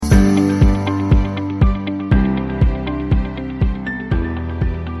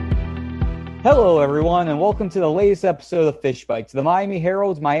Hello, everyone, and welcome to the latest episode of Fish Bites, the Miami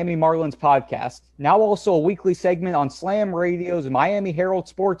Herald's Miami Marlins podcast. Now also a weekly segment on Slam Radio's Miami Herald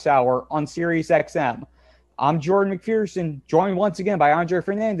Sports Hour on Sirius XM. I'm Jordan McPherson, joined once again by Andre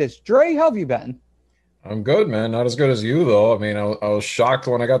Fernandez. Dre, how have you been? I'm good, man. Not as good as you, though. I mean, I was shocked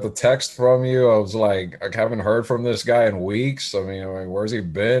when I got the text from you. I was like, I haven't heard from this guy in weeks. I mean, where's he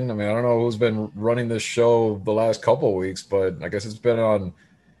been? I mean, I don't know who's been running this show the last couple of weeks, but I guess it's been on.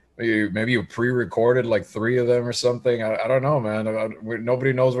 Maybe you pre-recorded like three of them or something. I don't know, man.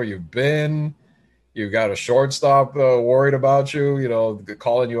 Nobody knows where you've been. You got a shortstop worried about you,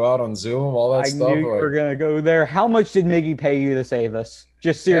 calling you out on Zoom, all that I knew stuff. you were Like, going to go there. How much did Miggy pay you to save us?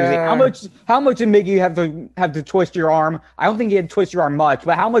 Just seriously, how yeah. much? How much did Miggy have to twist your arm? I don't think he had to twist your arm much,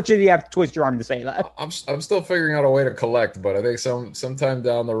 but how much did he have to twist your arm to say that? I'm still figuring out a way to collect, but I think sometime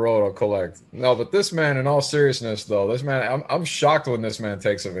down the road I'll collect. No, but this man, in all seriousness, though, this man, I'm shocked when this man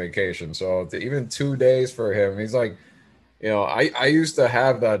takes a vacation. So even 2 days for him, he's like, I used to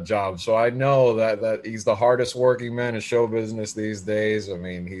have that job, so I know that he's the hardest working man in show business these days. I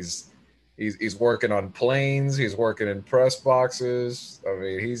mean, he's working on planes, he's working in press boxes. I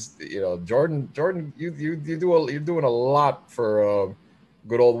mean, Jordan, you're doing a lot for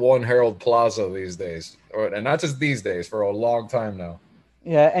good old One Herald Plaza these days, and not just these days, for a long time now.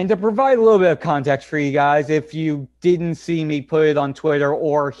 Yeah, and to provide a little bit of context for you guys, if you didn't see me put it on Twitter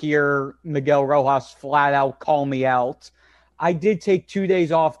or hear Miguel Rojas flat out call me out, I did take 2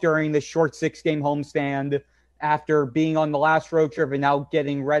 days off during the short 6-game homestand after being on the last road trip and now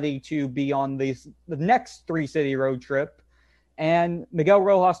getting ready to be on the next 3-city road trip. And Miguel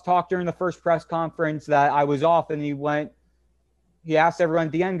Rojas talked during the first press conference that I was off, and he asked everyone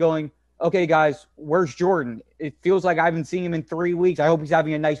at the end going, okay, guys, where's Jordan? It feels like I haven't seen him in 3 weeks. I hope he's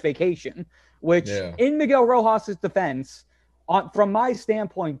having a nice vacation, which Yeah. in Miguel Rojas' defense, from my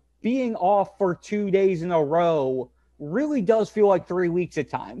standpoint, being off for 2 days in a row really does feel like 3 weeks at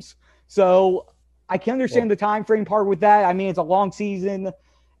times. So I can understand Well, the time frame part with that. I mean, it's a long season.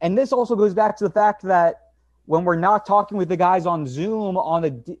 And this also goes back to the fact that when we're not talking with the guys on Zoom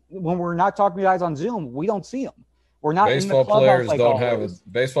we don't see them. We're not in the clubhouse like always.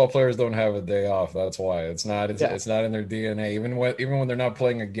 baseball players don't have a day off. That's why Yeah. it's not in their DNA. Even when they're not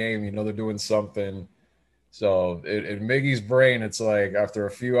playing a game, they're doing something. So in Miggy's brain, it's like after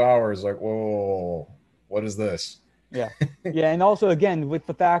a few hours, like, whoa, what is this? Yeah. Yeah. And also, again, with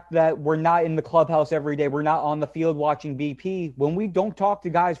the fact that we're not in the clubhouse every day, we're not on the field watching BP. When we don't talk to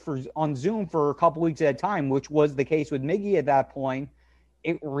guys on Zoom for a couple weeks at a time, which was the case with Miggy at that point,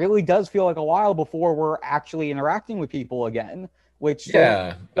 it really does feel like a while before we're actually interacting with people again, which still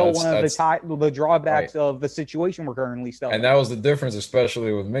Yeah, still one of the right. drawbacks of the situation we're currently still And in. that was the difference,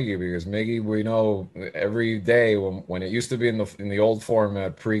 especially with Miggy, because Miggy, we know every day when it used to be in the old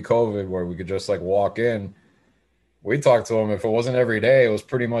format pre-COVID, where we could just like walk in, we talked to him. If it wasn't every day, it was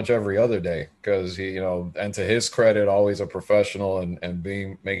pretty much every other day, because he, and to his credit, always a professional and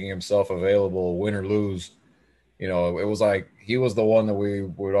making himself available, win or lose. It was like he was the one that we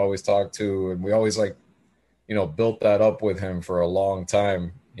would always talk to, and we always like built that up with him for a long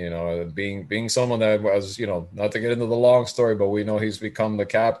time. Being someone that was, not to get into the long story, but we know he's become the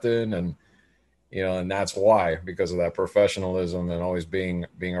captain, and that's why, because of that professionalism and always being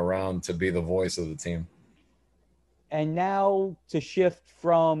around to be the voice of the team. And now to shift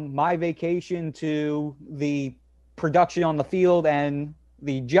from my vacation to the production on the field and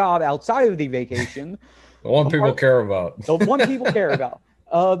the job outside of the vacation, The one the people Mar- care about. the one people care about.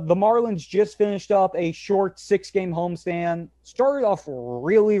 The Marlins just finished up a short 6-game homestand. Started off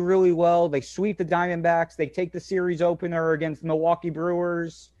really, really well. They sweep the Diamondbacks. They take the series opener against Milwaukee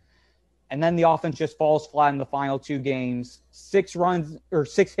Brewers. And then the offense just falls flat in the final 2 games. 6 runs or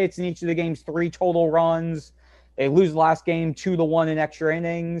 6 hits in each of the games, 3 total runs. They lose the last game 2-1 in extra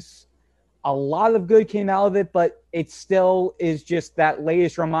innings. A lot of good came out of it, but it still is just that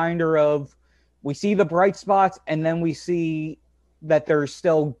latest reminder of we see the bright spots, and then we see that there's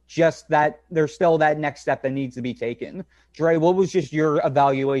still that next step that needs to be taken. Dre, what was just your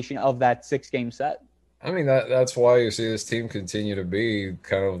evaluation of that 6-game set? I mean, that's why you see this team continue to be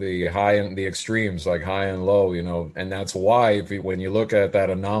kind of the high and the extremes, like high and low, and that's why when you look at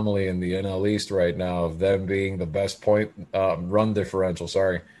that anomaly in the NL East right now of them being the best point run differential,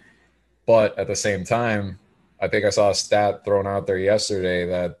 sorry, but at the same time, I think I saw a stat thrown out there yesterday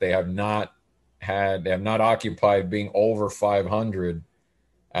that they have not occupied being over 500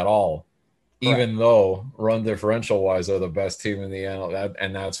 at all, Correct. even though run differential wise they're the best team in the NL.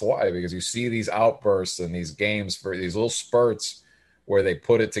 And that's why, because you see these outbursts and these games for these little spurts where they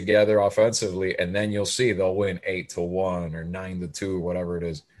put it together offensively, and then you'll see they'll win 8-1 or 9-2, whatever it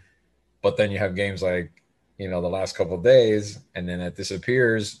is. But then you have games like, the last couple of days, and then it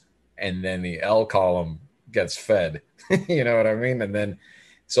disappears, and then the L column gets fed. You know what I mean? And then,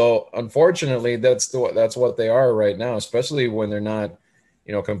 so unfortunately, that's what they are right now, especially when they're not,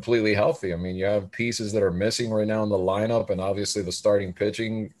 completely healthy. I mean, you have pieces that are missing right now in the lineup, and obviously the starting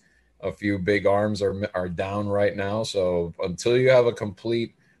pitching, a few big arms are down right now. So until you have a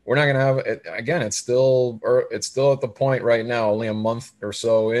complete, we're not going to have it again. It's still at the point right now, only a month or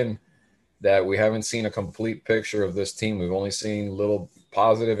so in, that we haven't seen a complete picture of this team. We've only seen little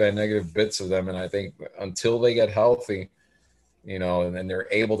positive and negative bits of them. And I think until they get healthy, and then they're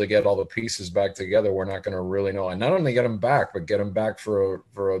able to get all the pieces back together, we're not going to really know. And not only get them back, but get them back for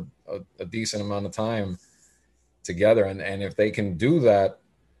a decent amount of time together. And if they can do that,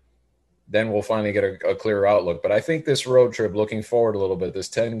 then we'll finally get a clearer outlook. But I think this road trip, looking forward a little bit, this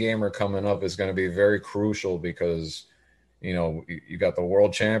 10-gamer coming up is going to be very crucial because, you got the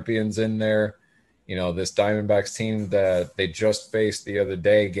world champions in there. This Diamondbacks team that they just faced the other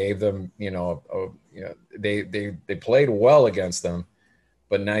day gave them, they played well against them,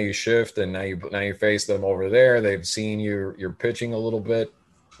 but now you shift and now you face them over there. They've seen your pitching a little bit.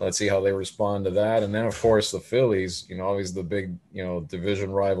 Let's see how they respond to that. And then of course the Phillies, always the big,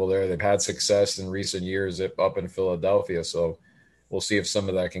 division rival there. They've had success in recent years up in Philadelphia. So we'll see if some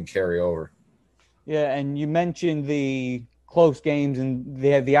of that can carry over. Yeah, and you mentioned the close games, and they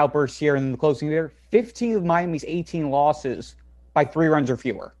had the outbursts here and the closing there. 15 of Miami's 18 losses by 3 runs or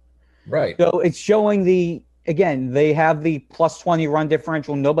fewer. Right. So it's showing they have the plus 20 run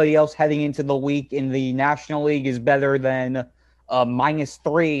differential. Nobody else heading into the week in the National League is better than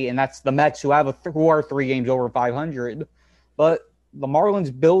 -3, and that's the Mets who are 3 games over 500. But the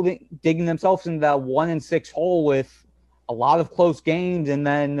Marlins digging themselves into that 1-6 hole with a lot of close games, and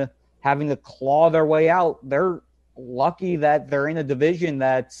then having to claw their way out. They're lucky that they're in a division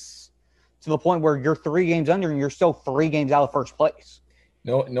that's to the point where you're 3 games under and you're still 3 games out of first place.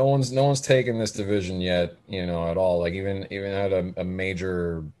 No one's taken this division yet, at all. Like even had a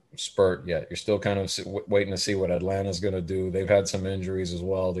major spurt yet. You're still kind of waiting to see what Atlanta's going to do. They've had some injuries as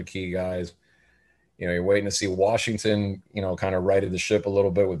well, the key guys. You're waiting to see Washington, kind of righted the ship a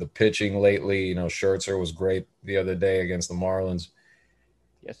little bit with the pitching lately. Scherzer was great the other day against the Marlins.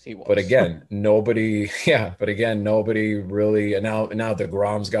 Yes, he was. But again, nobody really, and now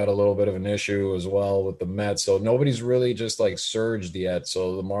DeGrom's got a little bit of an issue as well with the Mets. So nobody's really just like surged yet.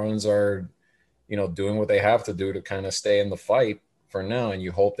 So the Marlins are, doing what they have to do to kind of stay in the fight for now. And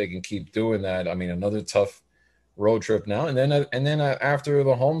you hope they can keep doing that. I mean, another tough road trip now. And then after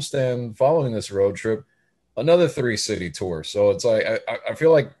the homestand following this road trip, another 3-city tour. So it's like, I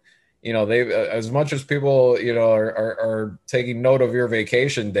feel like, they as much as people, are taking note of your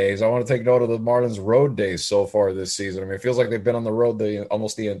vacation days, I want to take note of the Marlins road days so far this season. I mean, it feels like they've been on the road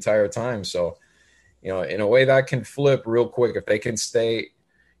almost the entire time. So, in a way that can flip real quick if they can stay,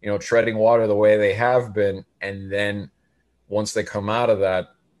 treading water the way they have been. And then once they come out of that,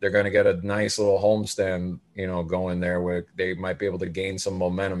 they're going to get a nice little homestand, going there where they might be able to gain some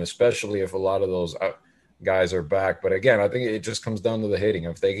momentum, especially if a lot of those guys are back. But again, I think it just comes down to the hitting.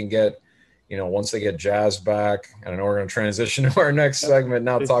 If they can get, once they get Jazz back, and I know we're going to transition to our next segment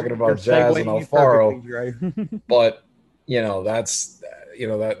now, talking about Jazz and Alfaro. Right? But that's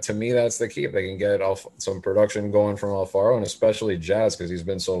that to me, that's the key. If they can get some production going from Alfaro, and especially Jazz, because he's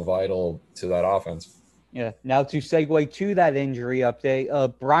been so vital to that offense. Yeah. Now to segue to that injury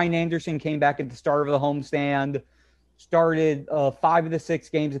update, Brian Anderson came back at the start of the homestand. Started 5 of the 6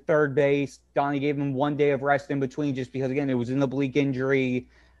 games at third base. Donnie gave him 1 day of rest in between just because, again, it was an oblique injury.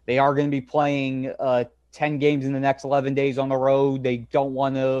 They are going to be playing 10 games in the next 11 days on the road. They don't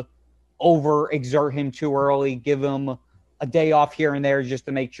want to overexert him too early, give him a day off here and there just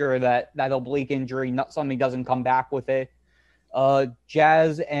to make sure that oblique injury, something doesn't come back with it.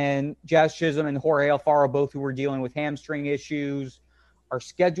 Jazz Chisholm and Jorge Alfaro, both who were dealing with hamstring issues, are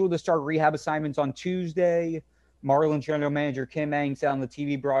scheduled to start rehab assignments on Tuesday. Marlins general manager Kim Ng said on the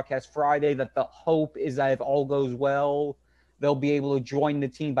TV broadcast Friday that the hope is that if all goes well, they'll be able to join the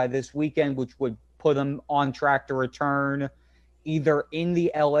team by this weekend, which would put them on track to return either in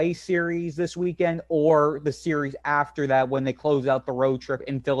the LA series this weekend or the series after that when they close out the road trip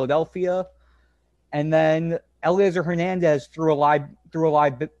in Philadelphia. And then Eliezer Hernandez threw a live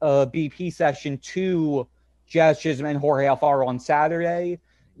BP session to Jazz Chisholm and Jorge Alfaro on Saturday,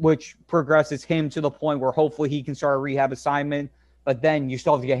 which progresses him to the point where hopefully he can start a rehab assignment, but then you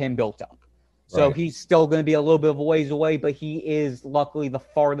still have to get him built up. So right. He's still going to be a little bit of a ways away, but he is luckily the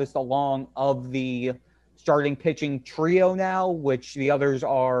farthest along of the starting pitching trio now, which the others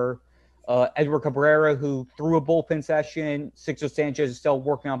are Edward Cabrera, who threw a bullpen session. Sixto Sanchez is still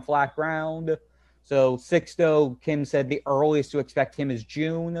working on flat ground. So Sixto, Kim said the earliest to expect him is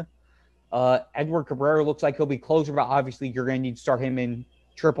June. Edward Cabrera looks like he'll be closer, but obviously you're going to need to start him in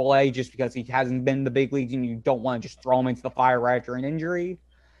AAA just because he hasn't been in the big leagues and you don't want to just throw him into the fire right after an injury.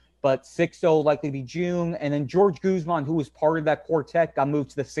 But Sixto will likely be June. And then George Guzman, who was part of that quartet, got moved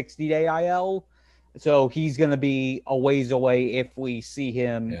to the 60-day IL. So he's going to be a ways away if we see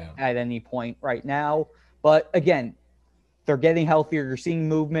him at any point right now. But again, they're getting healthier. You're seeing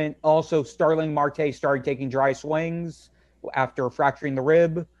movement. Also, Starling Marte started taking dry swings after fracturing the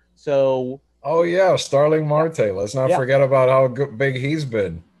rib. So, Starling Marte. Let's not forget about how big he's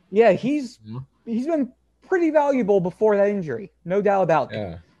been. Yeah, he's been pretty valuable before that injury, no doubt about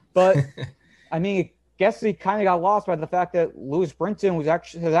it. But I mean, I guess he kind of got lost by the fact that Lewis Brinson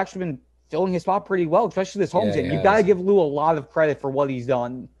has actually been filling his spot pretty well, especially this homestand. You've got to give Lou a lot of credit for what he's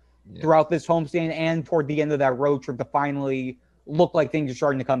done throughout this homestand and toward the end of that road trip to finally look like things are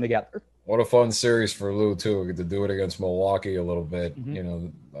starting to come together. What a fun series for Lou, too, to do it against Milwaukee a little bit. You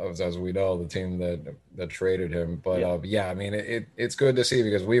know, as we know, the team that traded him. But, I mean, it's good to see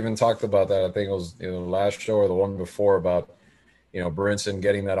because we even talked about that. I think it was the last show or the one before about, Brinson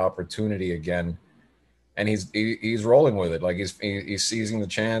getting that opportunity again. And he's rolling with it. Like he's seizing the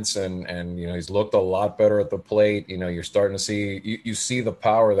chance and he's looked a lot better at the plate. You're starting to see you see the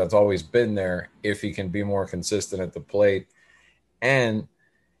power that's always been there if he can be more consistent at the plate. And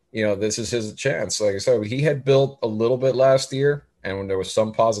this is his chance. Like I said, he had built a little bit last year, and when there was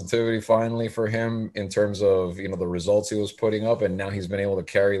some positivity finally for him in terms of the results he was putting up, and now he's been able to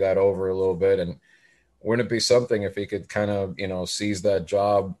carry that over a little bit. And wouldn't it be something if he could kind of, seize that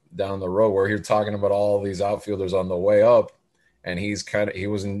job down the road where you're talking about all these outfielders on the way up and he's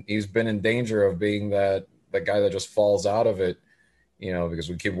been in danger of being that guy that just falls out of it, because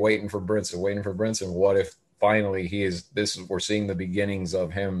we keep waiting for Brinson. What if finally we're seeing the beginnings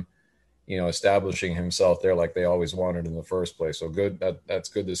of him, establishing himself there like they always wanted in the first place. So good. That's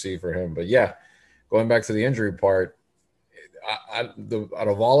good to see for him. But going back to the injury part, out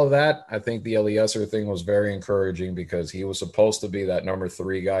of all of that, I think the Eliezer thing was very encouraging because he was supposed to be that number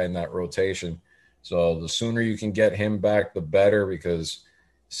 3 guy in that rotation. So the sooner you can get him back, the better, because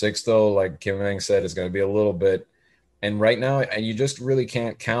Sixto, like Kim Ng said, is going to be a little bit. And right now, and you just really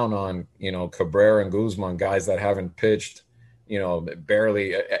can't count on, Cabrera and Guzman, guys that haven't pitched,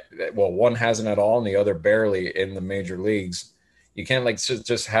 barely. Well, one hasn't at all and the other barely in the major leagues. You can't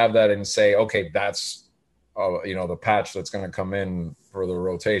just have that and say, okay, that's the patch that's going to come in for the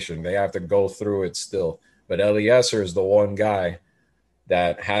rotation. They have to go through it still. But Eliezer is the one guy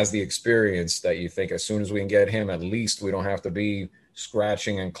that has the experience that you think as soon as we can get him, at least we don't have to be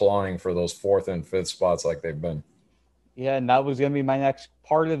scratching and clawing for those 4th and 5th spots like they've been. Yeah, and that was going to be my next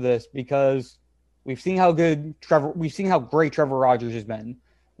part of this because we've seen how great Trevor Rogers has been.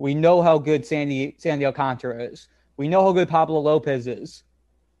 We know how good Sandy Alcantara is. We know how good Pablo Lopez is.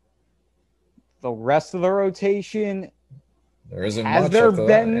 The rest of the rotation, there isn't has much. There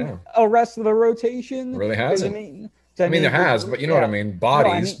been a rest of the rotation? It really hasn't. I mean, there has, but you know what I mean?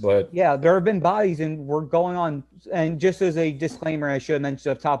 Bodies, but... Yeah, there have been bodies, and we're going on. And just as a disclaimer, I should have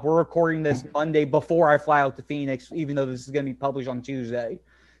mentioned up top, we're recording this Monday before I fly out to Phoenix, even though this is going to be published on Tuesday.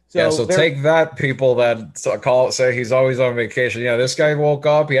 So take that, people that say he's always on vacation. Yeah, this guy woke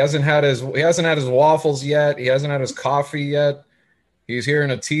up. He hasn't had his waffles yet. He hasn't had his coffee yet. He's here in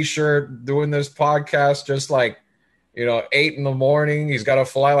a t-shirt doing this podcast just 8 in the morning. He's got to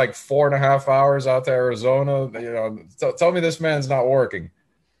fly 4.5 hours out to Arizona. Tell me this man's not working.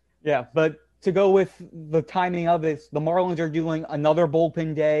 Yeah, but to go with the timing of this, the Marlins are doing another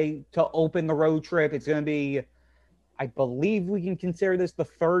bullpen day to open the road trip. It's going to be, I believe we can consider this the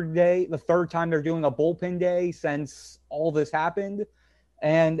third time they're doing a bullpen day since all this happened.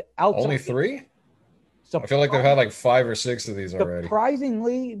 And only 3? I feel like they've had 5 or 6 of these already.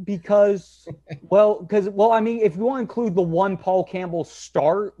 Surprisingly, because I mean, if you want to include the one Paul Campbell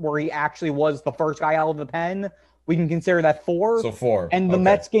start where he actually was the first guy out of the pen, we can consider that 4. So 4. And the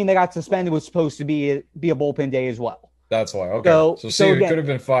Mets game that got suspended was supposed to be a bullpen day as well. That's why. Okay. So it could have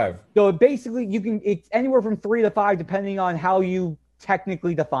been 5. So basically, it's anywhere from 3 to 5 depending on how you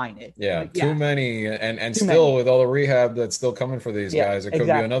technically define it. Yeah, too many, and still with all the rehab that's still coming for these guys, it could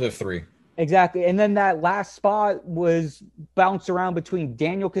be another 3. Exactly. And then that last spot was bounced around between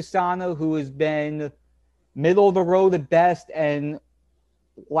Daniel Castano, who has been middle of the road at best and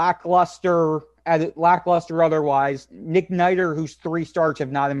lackluster otherwise. Nick Neiter, whose 3 starts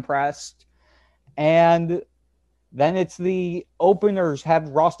have not impressed. And then it's the openers, have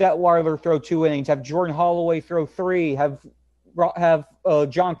Ross Detweiler throw 2 innings, have Jordan Holloway throw 3, have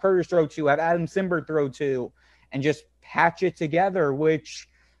John Curtis throw to, have Adam Simber throw to, and just patch it together. Which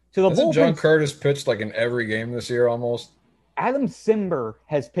to the Hasn't John bullpen, Curtis pitched like in every game this year almost? Adam Simber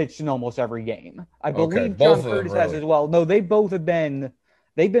has pitched in almost every game. I Okay, believe John both of them Curtis has really. as well. No, they both have been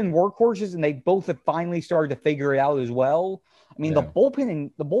workhorses, and they both have finally started to figure it out as well. I mean, Yeah,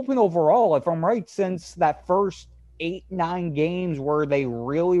 the bullpen overall, if I'm right, since that first 8-9 games where they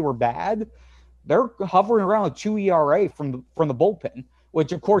really were bad, they're hovering around a 2 ERA from the bullpen.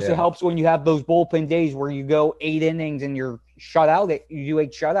 Which of course it yeah. helps when you have those bullpen days where you go 8 innings and you're shut out. You do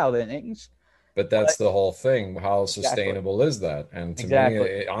 8 shutout innings. But But that's the whole thing. How exactly, sustainable is that? And to me,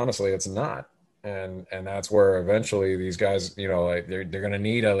 exactly. honestly, it's not. And that's where eventually these guys, like they're going to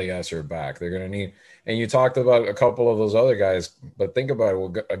need Eliezer back. They're going to need. And you talked about a couple of those other guys, but think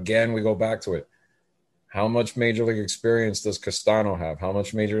about it. Again, we go back to it. How much major league experience does Castano have? How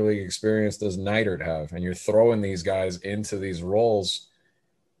much major league experience does Neidert have? And you're throwing these guys into these roles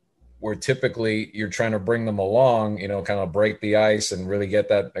where typically you're trying to bring them along, kind of break the ice and really get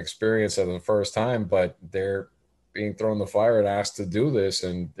that experience at the first time, but they're being thrown the fire and asked to do this.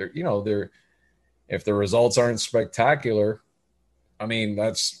 And they're if the results aren't spectacular, I mean,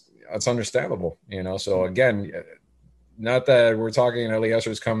 that's understandable, So again, not that we're talking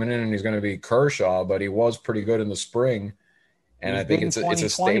Eliezer's coming in and he's going to be Kershaw, but he was pretty good in the spring. He And I was think good in it's a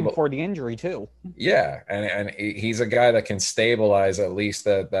 2020 stable. before the injury too. Yeah, and he's a guy that can stabilize at least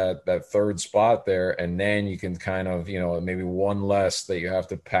that third spot there, and then you can kind of maybe one less that you have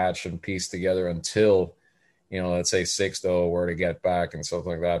to patch and piece together until let's say Sixto were to get back and stuff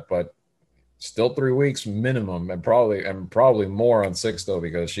like that. But still 3 weeks minimum, and probably more on Sixto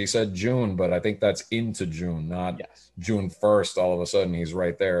because she said June, but I think that's into June, not Yes. June 1st. All of a sudden he's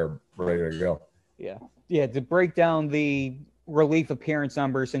right there, ready to go. Yeah. Yeah. To break down the relief appearance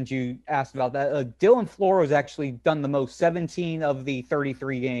numbers, since you asked about that, Dylan Floro has actually done the most, 17 of the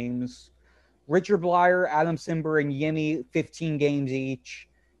 33 games. Richard Blyer, Adam Simber, and Yimi, 15 games each.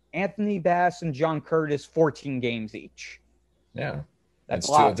 Anthony Bass and John Curtis, 14 games each. Yeah, That's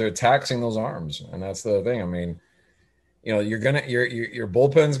a lot. they're taxing those arms, and that's the thing. I mean, your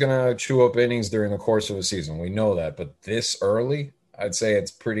bullpen's gonna chew up innings during the course of a season. We know that, but this early, I'd say it's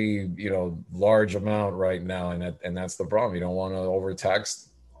pretty large amount right now, and that's the problem. You don't want to overtax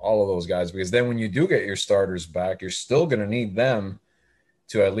all of those guys because then when you do get your starters back, you're still gonna need them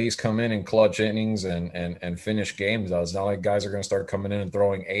to at least come in and clutch innings and finish games out. It's not like guys are gonna start coming in and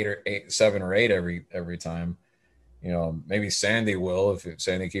throwing 7 or 8 every time. Maybe Sandy will if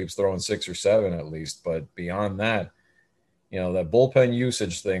Sandy keeps throwing 6 or 7 at least, but beyond that that bullpen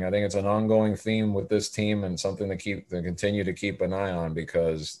usage thing, I think it's an ongoing theme with this team and something to continue to keep an eye on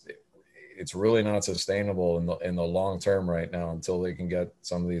because it's really not sustainable in the long term right now until they can get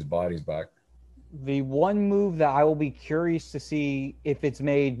some of these bodies back. The one move that I will be curious to see if it's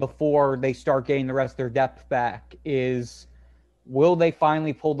made before they start getting the rest of their depth back is, will they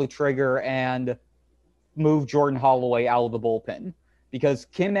finally pull the trigger and move Jordan Holloway out of the bullpen? Because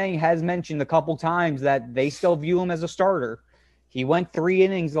Kim Ng has mentioned a couple times that they still view him as a starter. He went 3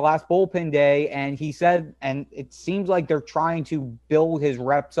 innings the last bullpen day, and he said, and it seems like they're trying to build his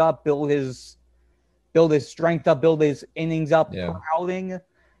reps up, build his strength up, build his innings up per outing.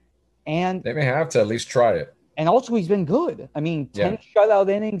 And they may have to at least try it. And also, he's been good. I mean, 10 shutout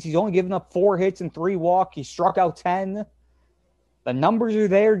innings. He's only given up 4 hits and 3 walks. He struck out 10. The numbers are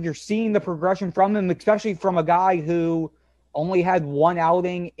there. You're seeing the progression from him, especially from a guy who only had 1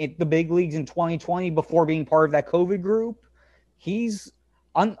 outing at the big leagues in 2020 before being part of that COVID group.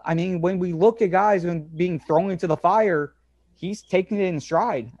 When we look at guys and being thrown into the fire, he's taking it in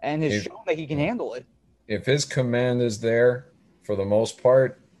stride and has shown that he can handle it. If his command is there, for the most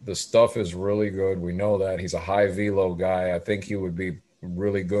part, the stuff is really good. We know that he's a high velo guy. I think he would be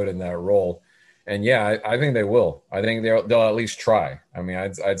really good in that role. And yeah, I think they will. I think they'll at least try. I mean,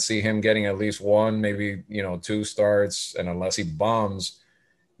 I'd see him getting at least 1, maybe 2 starts, and unless he bombs,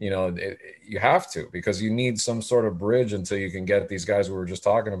 you have to, because you need some sort of bridge until you can get these guys we were just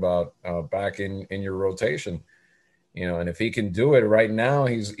talking about back in your rotation. And if he can do it right now,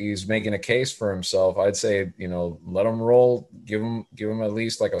 he's making a case for himself. I'd say, let him roll, give him at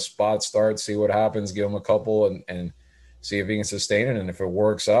least like a spot start, see what happens, give him a couple and see if he can sustain it. And if it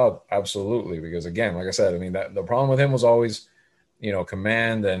works out, absolutely. Because again, like I said, I mean, that the problem with him was always,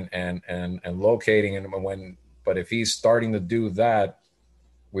 command and locating. But if he's starting to do that,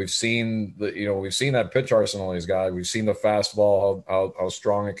 we've seen that pitch arsenal he's got. We've seen the fastball, how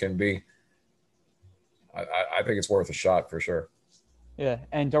strong it can be. I think it's worth a shot for sure. Yeah,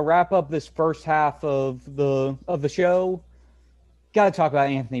 and to wrap up this first half of the show, got to talk about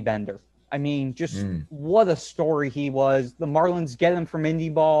Anthony Bender. I mean, just what a story he was. The Marlins get him from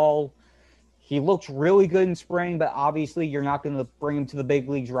indie ball. He looks really good in spring, but obviously you're not going to bring him to the big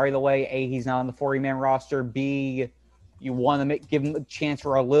leagues right away. A, he's not on the 40-man roster. B, you want to give him a chance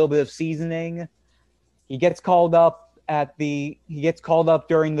for a little bit of seasoning. He gets called up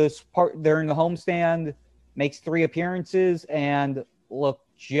during the homestand, makes 3 appearances, and looked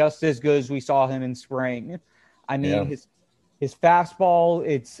just as good as we saw him in spring. I mean, his fastball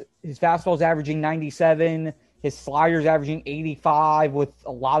is averaging 97. His slider's averaging 85 with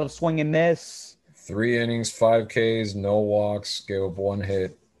a lot of swing and miss. 3 innings, 5 Ks, no walks, gave up 1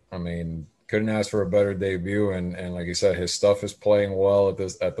 hit. I mean, couldn't ask for a better debut. And like you said, his stuff is playing well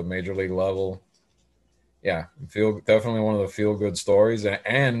at the major league level. Yeah, definitely one of the feel good stories,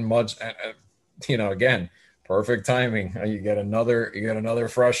 and much, again, perfect timing. You get another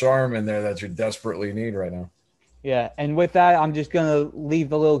fresh arm in there that you desperately need right now. Yeah, and with that, I'm just going to leave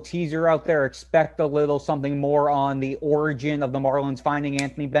the little teaser out there. Expect a little something more on the origin of the Marlins finding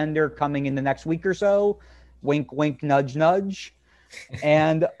Anthony Bender coming in the next week or so. Wink, wink, nudge, nudge.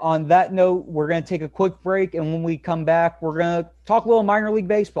 And on that note, we're going to take a quick break, and when we come back, we're going to talk a little minor league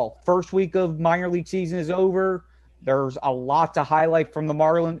baseball. First week of minor league season is over. There's a lot to highlight from the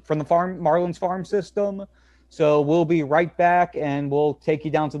Marlins farm system. So we'll be right back, and we'll take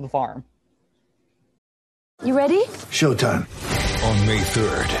you down to the farm. You ready? Showtime. On May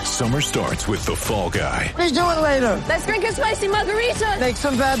 3rd, summer starts with The Fall Guy. What are you doing later? Let's drink a spicy margarita. Make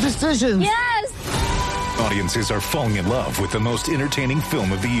some bad decisions. Yes! Audiences are falling in love with the most entertaining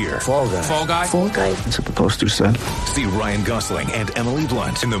film of the year. Fall Guy. Fall Guy? Fall Guy. That's what the poster said. See Ryan Gosling and Emily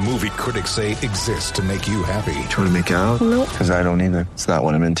Blunt in the movie critics say exists to make you happy. Trying to make it out? Nope. Because I don't either. It's not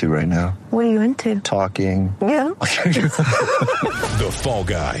what I'm into right now. What are you into? Talking. Yeah. The Fall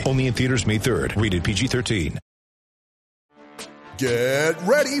Guy. Only in theaters May 3rd. Rated PG-13. Get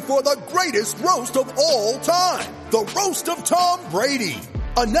ready for the greatest roast of all time. The Roast of Tom Brady.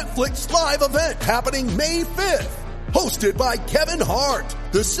 A Netflix live event happening May 5th. Hosted by Kevin Hart.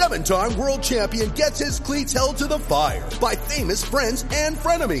 The 7-time world champion gets his cleats held to the fire by famous friends and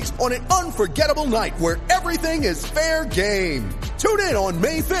frenemies on an unforgettable night where everything is fair game. Tune in on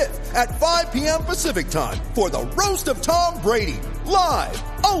May 5th at 5 p.m. Pacific time for the Roast of Tom Brady. Live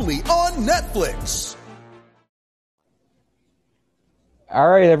only on Netflix. All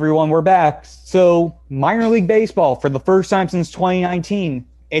right, everyone, we're back. So, minor league baseball, for the first time since 2019,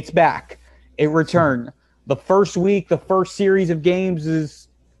 it's back. It returned. The first week, the first series of games is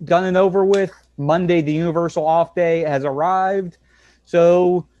done and over with. Monday, the universal off day has arrived.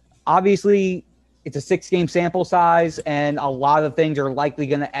 So, obviously, it's a 6-game sample size, and a lot of things are likely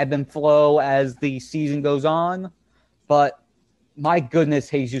going to ebb and flow as the season goes on. But, my goodness,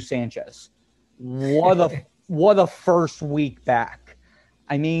 Jesus Sanchez. What a first week back.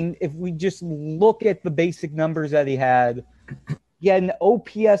 I mean, if we just look at the basic numbers that he had an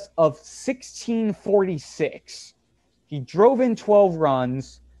OPS of 1646. He drove in 12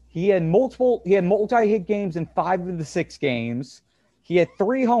 runs. He had multi-hit games in 5 of the 6 games. He had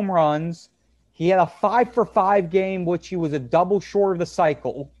 3 home runs. He had a 5-for-5 game, which he was a double short of the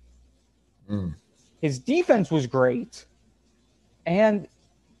cycle. His defense was great. And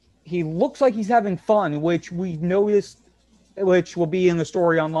he looks like he's having fun, which we noticed, which will be in the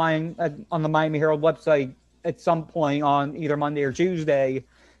story online on the Miami Herald website at some point on either Monday or Tuesday.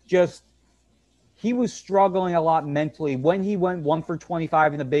 Just, he was struggling a lot mentally when he went 1 for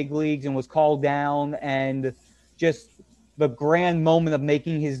 25 in the big leagues and was called down, and just the grand moment of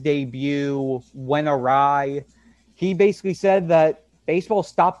making his debut went awry. He basically said that baseball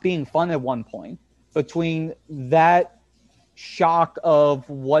stopped being fun at one point. Between that shock of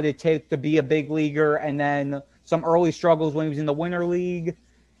what it takes to be a big leaguer and then some early struggles when he was in the Winter League,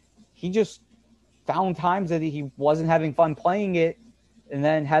 he just found times that he wasn't having fun playing it, and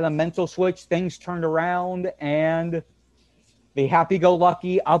then had a mental switch. Things turned around, and the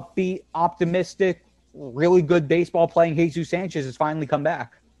happy-go-lucky, upbeat, optimistic, really good baseball playing Jesus Sanchez has finally come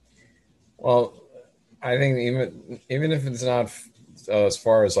back. Well, I think even if it's not as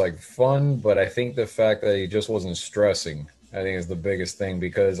far as like fun, but I think the fact that he just wasn't stressing, I think is the biggest thing,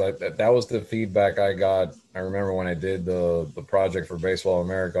 because that was the feedback I got. I remember when I did the project for Baseball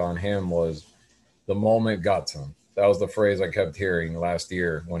America on him, was the moment got to him. That was the phrase I kept hearing last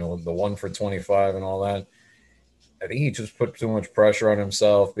year when it was the 1 for 25 and all that. I think he just put too much pressure on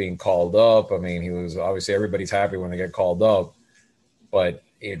himself being called up. I mean, he was obviously, everybody's happy when they get called up, but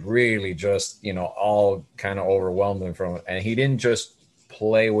it really just, all kind of overwhelmed him from it. And he didn't just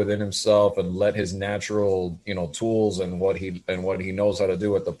play within himself and let his natural, tools and what he knows how to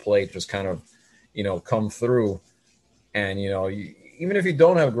do at the plate just kind of, come through. And, even if you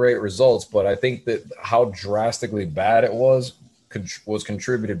don't have great results, but I think that how drastically bad it was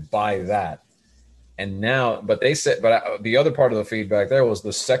contributed by that. And now, but they said, the other part of the feedback there was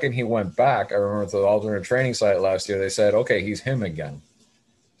the second he went back, I remember to the alternate training site last year, they said, okay, he's him again.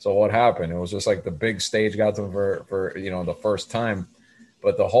 So what happened? It was just like the big stage got to him for the first time.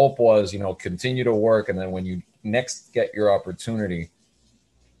 But the hope was, continue to work. And then when you next get your opportunity,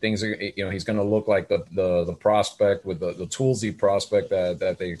 things are, he's going to look like the prospect with the toolsy prospect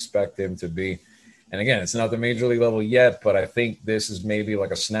that they expect him to be. And again, it's not the major league level yet, but I think this is maybe like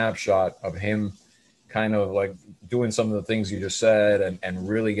a snapshot of him kind of like doing some of the things you just said and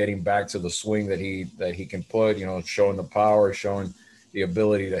really getting back to the swing that he can put, showing the power, showing the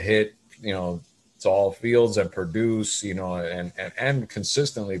ability to hit, to all fields and produce, and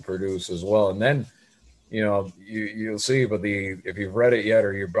consistently produce as well. And then, you'll see, but if you've read it yet,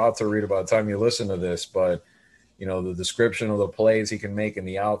 or you're about to read about the time you listen to this, but the description of the plays he can make in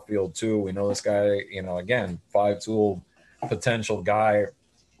the outfield too. We know this guy, again, 5-tool potential guy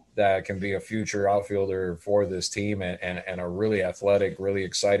that can be a future outfielder for this team and a really athletic, really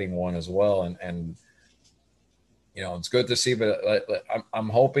exciting one as well. And it's good to see, but I'm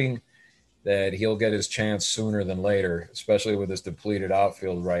hoping that he'll get his chance sooner than later, especially with this depleted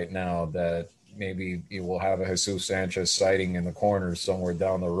outfield right now, that maybe you will have a Jesus Sanchez sighting in the corners somewhere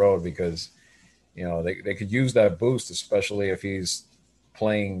down the road, because, they could use that boost, especially if he's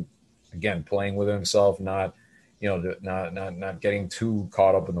playing with himself, not getting too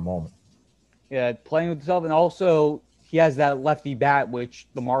caught up in the moment. Yeah, playing with himself, and also he has that lefty bat, which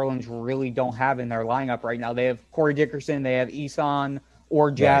the Marlins really don't have in their lineup right now. They have Corey Dickerson, they have Isan or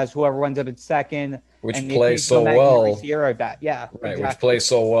Jazz, right, whoever ends up at second, which plays so well. Bat. Yeah, right, exactly. Which plays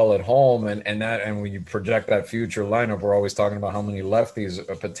so well at home, and when you project that future lineup, we're always talking about how many lefties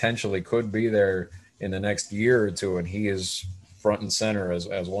potentially could be there in the next year or two, and he is front and center as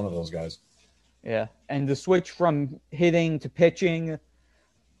one of those guys. Yeah, and the switch from hitting to pitching,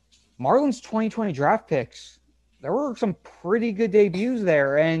 Marlins 2020 draft picks, there were some pretty good debuts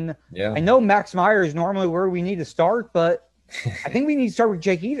there. And yeah, I know Max Meyer is normally where we need to start, but I think we need to start with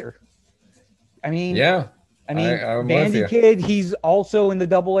Jake Eder. I'm Vandy kid, he's also in the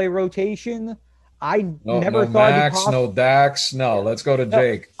Double-A rotation. No Max, no Dax. No, let's go to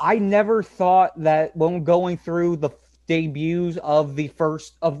Jake. I never thought that when going through the debuts of the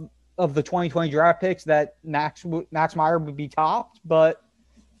first of the 2020 draft picks that Max Meyer would be topped, but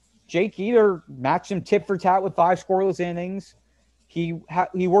Jake Eder matched him tit for tat with 5 scoreless innings. He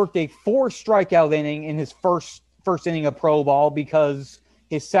worked a 4 strikeout inning in his first inning of pro ball, because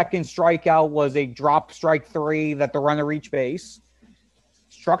his second strikeout was a drop strike 3 that the runner reached base.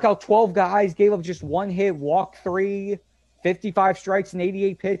 Struck out 12 guys, gave up just 1 hit, walked 3, 55 strikes and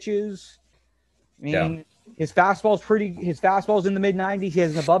 88 pitches. His fastball's in the mid-90s. He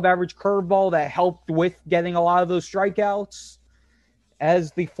has an above-average curveball that helped with getting a lot of those strikeouts.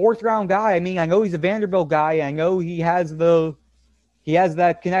 As the 4th-round guy, I know he's a Vanderbilt guy. I know he has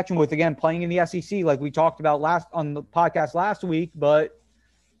that connection with, again, playing in the SEC, like we talked about on the podcast last week. But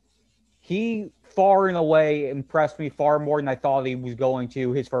he far and away impressed me far more than I thought he was going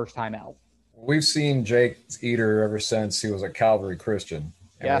to his first time out. We've seen Jake Eder ever since he was at Calvary Christian.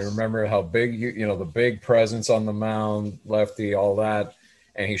 And yes, I remember how big, the big presence on the mound, lefty, all that.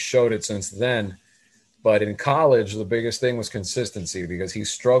 And he showed it since then. But in college, the biggest thing was consistency, because he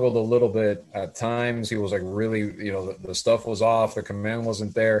struggled a little bit at times. He was like really, the stuff was off, the command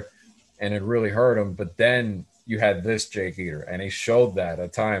wasn't there, and it really hurt him. But then you had this Jake Eder, and he showed that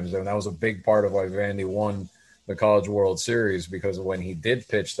at times. And that was a big part of why Vandy won the College World Series, because of when he did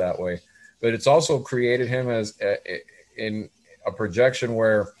pitch that way. But it's also created him as in a projection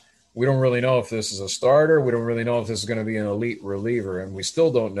where we don't really know if this is a starter. We don't really know if this is going to be an elite reliever, and we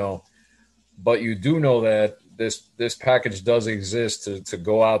still don't know. But you do know that this package does exist to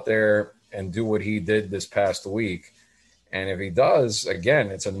go out there and do what he did this past week. And if he does,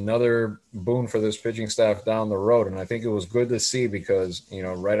 again, it's another boon for this pitching staff down the road. And I think it was good to see, because,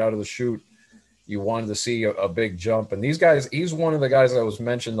 right out of the chute, you wanted to see a big jump. And these guys, he's one of the guys that was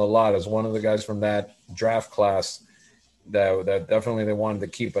mentioned a lot as one of the guys from that draft class that definitely they wanted to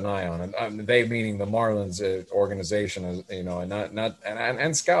keep an eye on. And they meaning the Marlins organization,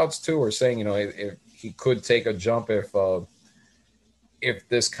 and scouts too are saying, if he could take a jump if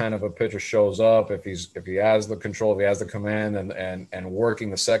this kind of a pitcher shows up, if he has the control, if he has the command and working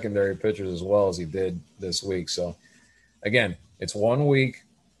the secondary pitchers as well as he did this week. So again, it's 1 week,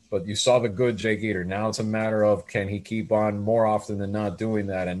 but you saw the good Jake Eder. Now it's a matter of, can he keep on more often than not doing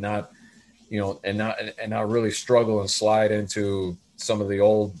that, and not really struggle and slide into some of the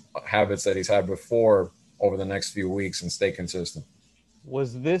old habits that he's had before over the next few weeks, and stay consistent.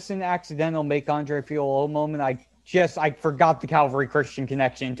 Was this an accidental make Andre Fiolo moment? I forgot the Calvary Christian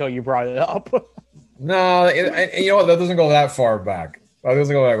connection until you brought it up. No, you know what? That doesn't go that far back. That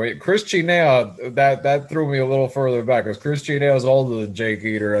doesn't go that way. Chris Chinea, that threw me a little further back because Chris Chinea is older than Jake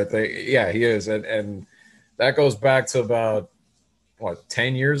Eater, I think. Yeah, he is, and that goes back to about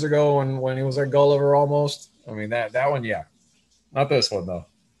 10 years ago when he was at Gulliver almost. I mean that one, yeah, not this one though.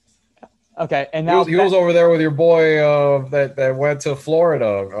 Okay, and now he was over there with your boy that went to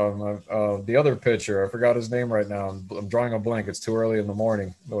Florida. The other pitcher, I forgot his name right now. I'm drawing a blank. It's too early in the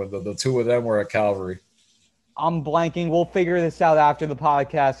morning. The two of them were at Calvary. I'm blanking. We'll figure this out after the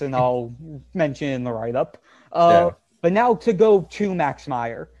podcast, and I'll mention it in the write-up. Yeah. But now to go to Max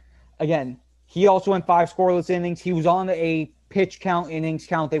Meyer. Again, he also went 5 scoreless innings. He was on a pitch count, innings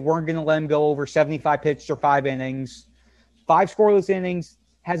count. They weren't going to let him go over 75 pitches or 5 innings. 5 scoreless innings.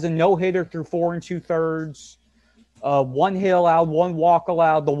 Has a no-hitter through 4 2/3. 1 hit allowed, 1 walk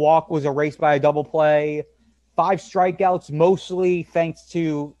allowed. The walk was erased by a double play. 5 strikeouts, mostly thanks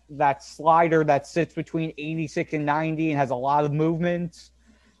to that slider that sits between 86 and 90 and has a lot of movement.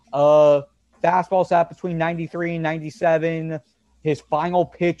 Fastball sat between 93 and 97. His final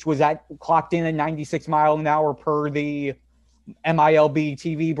pitch was clocked in at 96 mile an hour per the MILB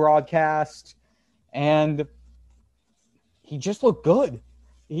TV broadcast. And he just looked good.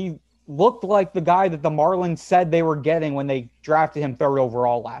 He looked like the guy that the Marlins said they were getting when they drafted him 3rd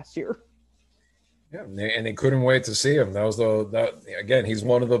overall last year. Yeah, and they couldn't wait to see him. Again, he's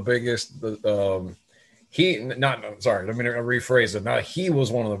one of the biggest. Let me rephrase it. Not he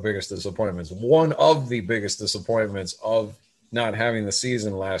was one of the biggest disappointments. One of the biggest disappointments of not having the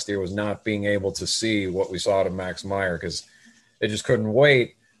season last year was not being able to see what we saw to Max Meyer because they just couldn't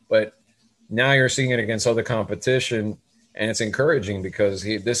wait. But now you're seeing it against other competition. And it's encouraging because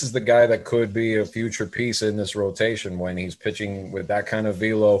this is the guy that could be a future piece in this rotation when he's pitching with that kind of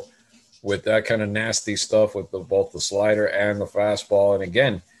velo, with that kind of nasty stuff with both the slider and the fastball. And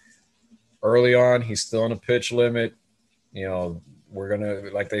again, early on, he's still in a pitch limit. You know, we're going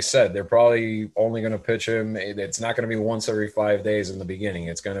to, like they said, they're probably only going to pitch him. It's not going to be once every 5 days in the beginning.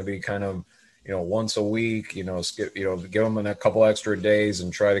 It's going to be kind of, once a week, give him a couple extra days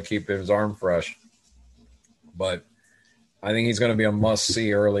and try to keep his arm fresh. But I think he's going to be a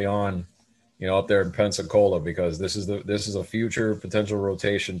must-see early on, up there in Pensacola because this is a future potential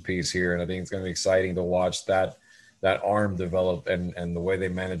rotation piece here, and I think it's going to be exciting to watch that arm develop and the way they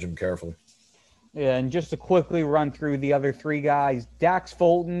manage him carefully. Yeah, and just to quickly run through the other 3 guys, Dax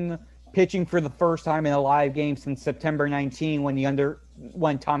Fulton pitching for the first time in a live game since September 19 when he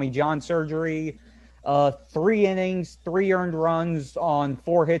underwent Tommy John surgery. 3 innings, 3 earned runs on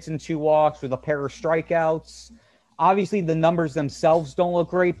 4 hits and 2 walks with a pair of strikeouts. Obviously, the numbers themselves don't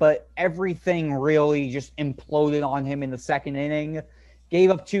look great, but everything really just imploded on him in the 2nd inning. Gave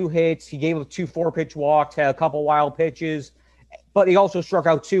up 2 hits. He gave up 2 4-pitch walks, had a couple wild pitches, but he also struck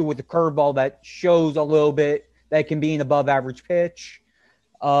out 2 with the curveball that shows a little bit that can be an above-average pitch.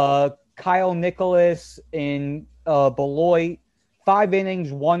 Kyle Nicholas in Beloit, 5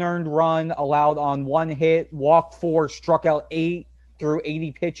 innings, 1 earned run, allowed on 1 hit, walked 4, struck out 8 through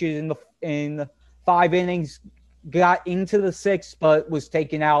 80 pitches in 5 innings. Got into the 6th, but was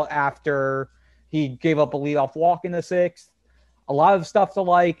taken out after he gave up a leadoff walk in the 6th. A lot of stuff to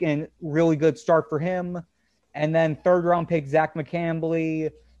like and really good start for him. And then 3rd-round pick Zach McCambley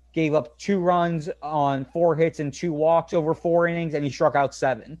gave up 2 runs on 4 hits and 2 walks over 4 innings, and he struck out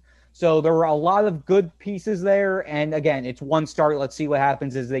 7. So there were a lot of good pieces there. And again, it's 1 start. Let's see what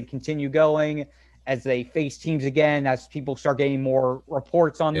happens as they continue going, as they face teams again, as people start getting more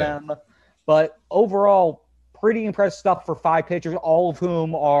reports on them. But overall, pretty impressive stuff for 5 pitchers, all of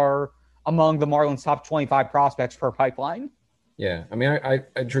whom are among the Marlins' top 25 prospects per pipeline. Yeah, I mean,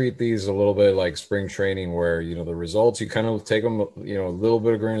 I treat these a little bit like spring training where, the results, you kind of take them, a little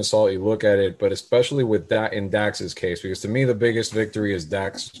bit of grain of salt, you look at it, but especially with that in Dax's case, because to me, the biggest victory is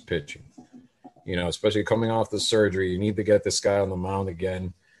Dax's pitching. Especially coming off the surgery, you need to get this guy on the mound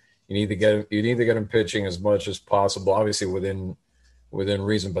again. You need to get him pitching as much as possible, obviously within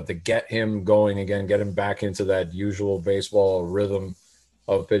reason, but to get him going again, get him back into that usual baseball rhythm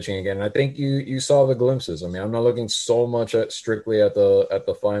of pitching again. And I think you saw the glimpses. I mean, I'm not looking so much strictly at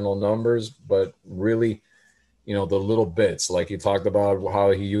the final numbers, but really, the little bits, like you talked about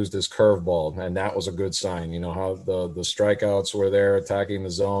how he used his curveball, and that was a good sign. How the strikeouts were there attacking the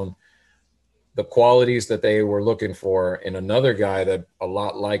zone. The qualities that they were looking for in another guy that a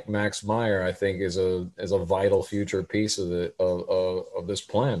lot like Max Meyer, I think is a vital future piece of this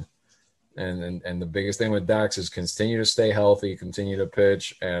plan. And the biggest thing with Dax is continue to stay healthy, continue to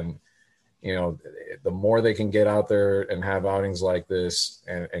pitch, and the more they can get out there and have outings like this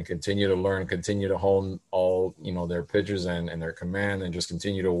and continue to learn, continue to hone all, their pitches and their command and just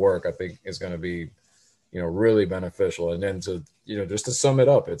continue to work, I think is going to be, really beneficial. And then to, just to sum it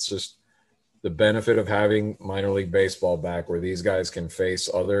up, it's just the benefit of having minor league baseball back where these guys can face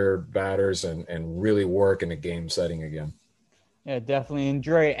other batters and really work in a game setting again. Yeah, definitely. And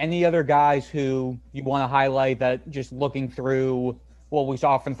Dre, any other guys who you want to highlight that just looking through what we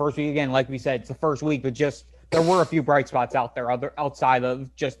saw from the first week? Again, like we said, it's the first week, but just there were a few bright spots out there outside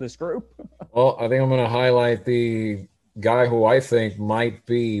of just this group. Well, I think I'm going to highlight the guy who I think might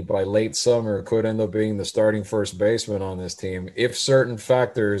be by late summer could end up being the starting first baseman on this team if certain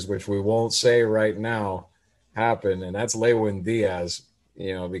factors, which we won't say right now, happen, and that's Lewin Diaz.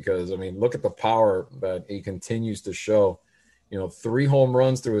 Because look at the power that he continues to show. 3 home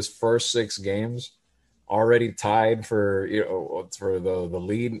runs through his first 6 games, already tied for the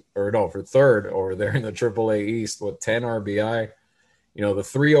lead, or no, for third over there in the AAA East with 10 RBI. The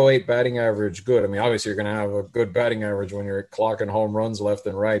 308 batting average, good. Obviously you're going to have a good batting average when you're clocking home runs left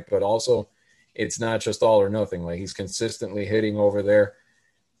and right, but also it's not just all or nothing. Like, he's consistently hitting over there.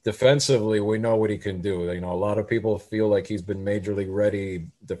 Defensively, we know what he can do. A lot of people feel like he's been major league ready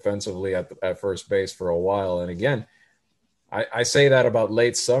defensively at first base for a while. And again, I say that about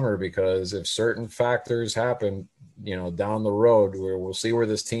late summer because if certain factors happen, down the road, where we'll see where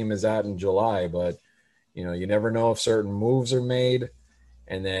this team is at in July, but you never know if certain moves are made,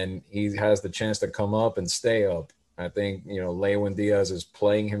 and then he has the chance to come up and stay up. I think, Lewin Diaz is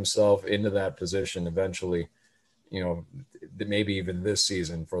playing himself into that position eventually, maybe even this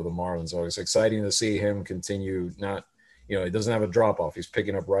season for the Marlins. So it's exciting to see him continue. He doesn't have a drop off. He's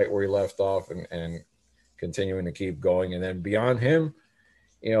picking up right where he left off and continuing to keep going. And then beyond him,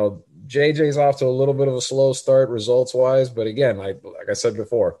 JJ's off to a little bit of a slow start results wise, but again, like I said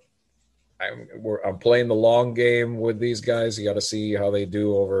before, I'm playing the long game with these guys. You got to see how they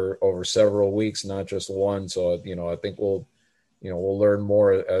do over several weeks, not just one. So, I think we'll learn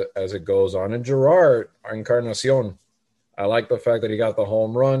more as it goes on. And Gerard Encarnacion, I like the fact that he got the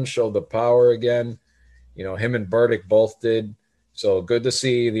home run, showed the power again. Him and Burdick both did. So good to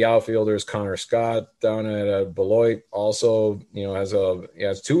see the outfielders. Connor Scott down at Beloit also, has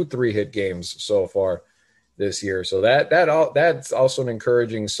 2 3-hit games so far this year. So that's also an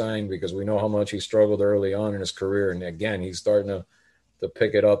encouraging sign because we know how much he struggled early on in his career. And again, he's starting to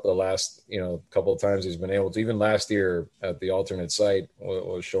pick it up the last, couple of times he's been able to. Even last year at the alternate site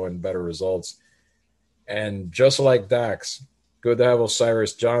was showing better results. And just like Dax, good to have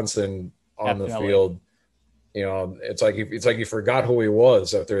Osiris Johnson on the field. It's like he forgot who he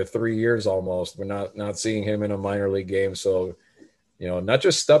was after 3 years almost. We're not seeing him in a minor league game. So, not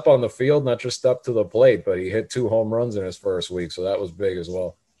just step on the field, not just step to the plate, but he hit 2 home runs in his first week. So that was big as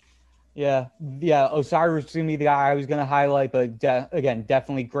well. Yeah. Osiris is going to be the guy I was going to highlight, but again,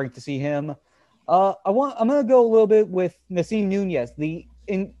 definitely great to see him. I'm going to go a little bit with Nasim Nunez. The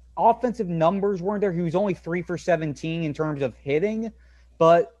offensive numbers weren't there. He was only 3 for 17 in terms of hitting,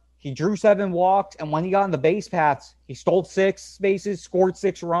 but he drew 7 walks, and when he got on the base paths, he stole 6 bases, scored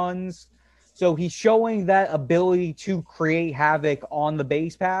 6 runs. So he's showing that ability to create havoc on the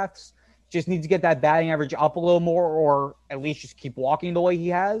base paths. Just needs to get that batting average up a little more, or at least just keep walking the way he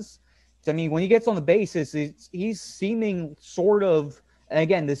has. When he gets on the bases, he's seeming sort of, and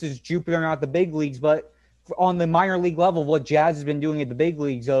again, this is Jupiter, not the big leagues, but on the minor league level, what Jazz has been doing at the big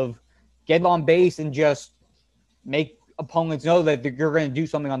leagues of get on base and just make opponents know that you're going to do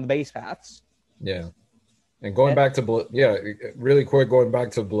something on the base paths. Yeah. And going back to Blade,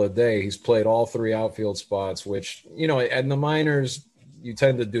 he's played all 3 outfield spots, which, in the minors, you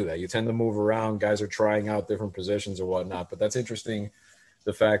tend to do that. You tend to move around. Guys are trying out different positions or whatnot. But that's interesting,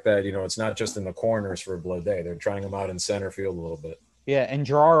 the fact that, it's not just in the corners for Blade. They're trying him out in center field a little bit. Yeah, and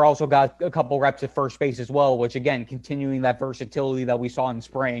Gerard also got a couple reps at first base as well, which, again, continuing that versatility that we saw in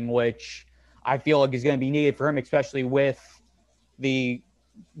spring, which I feel like is going to be needed for him, especially with the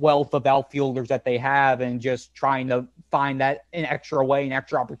wealth of outfielders that they have and just trying to find an extra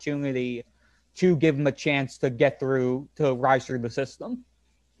opportunity to give him a chance to to rise through the system.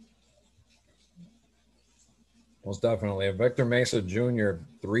 Most definitely. And Victor Mesa Jr.,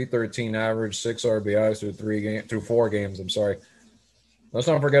 313 average, 6 RBIs through 4 games. Let's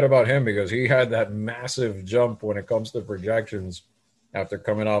not forget about him because he had that massive jump when it comes to projections after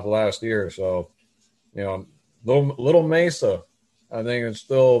coming off last year. So, little Mesa, I think it's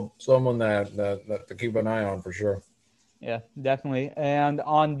still someone that to keep an eye on for sure. Yeah, definitely. And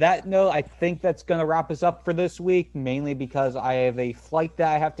on that note, I think that's going to wrap us up for this week, mainly because I have a flight that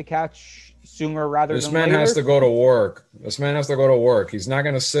I have to catch sooner rather This than man later. has to go to work. This man has to go to work. He's not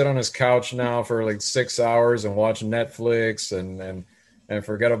going to sit on his couch now for like 6 hours and watch Netflix and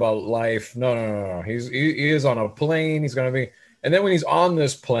forget about life. No. He is on a plane. He's going to be, and then when he's on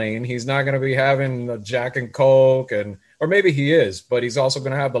this plane, he's not going to be having a Jack and Coke, or maybe he is, but he's also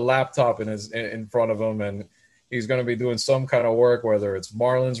going to have the laptop in front of him, and he's going to be doing some kind of work, whether it's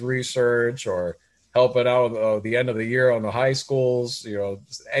Marlins research or helping out the end of the year on the high schools,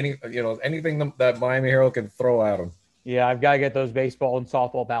 anything that Miami Herald can throw at him. Yeah, I've got to get those baseball and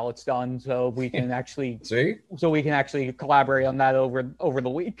softball ballots done so we can actually collaborate on that over the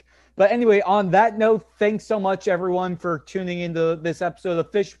week. But anyway, on that note, thanks so much everyone for tuning into this episode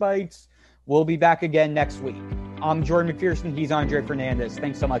of Fish Bites. We'll be back again next week. I'm Jordan McPherson. He's Andre Fernandez.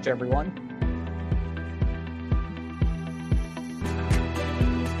 Thanks so much, everyone.